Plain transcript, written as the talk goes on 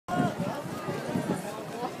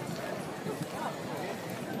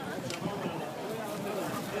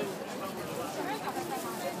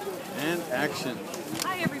action.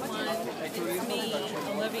 Hi everyone, it's me,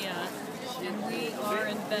 Olivia, and we are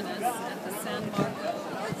in Venice at the San Marco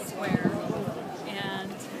Square,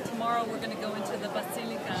 and tomorrow we're going to go into the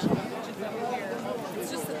Basilica, which is over here.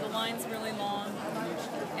 It's just that the line's really long,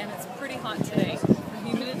 and it's pretty hot today. The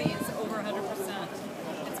humidity is over 100%.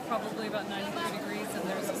 It's probably about 93 degrees, and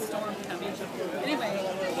there's a storm coming. Anyway,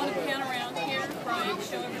 I want to pan around here, Brian,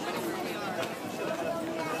 show everybody where we are.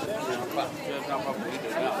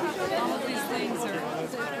 All of these things are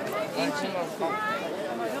ancient. I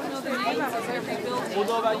don't know their names of every building. The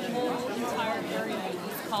whole entire area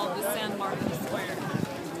is called the San Marco Square.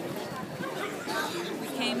 We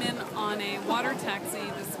came in on a water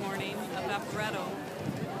taxi this morning, a Vaporetto,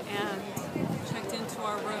 and checked into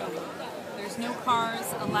our room. There's no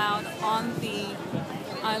cars allowed on the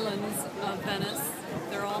islands of Venice.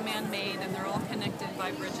 They're all man-made and they're all connected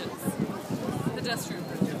by bridges, pedestrian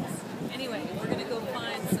bridges. Anyway, we're going to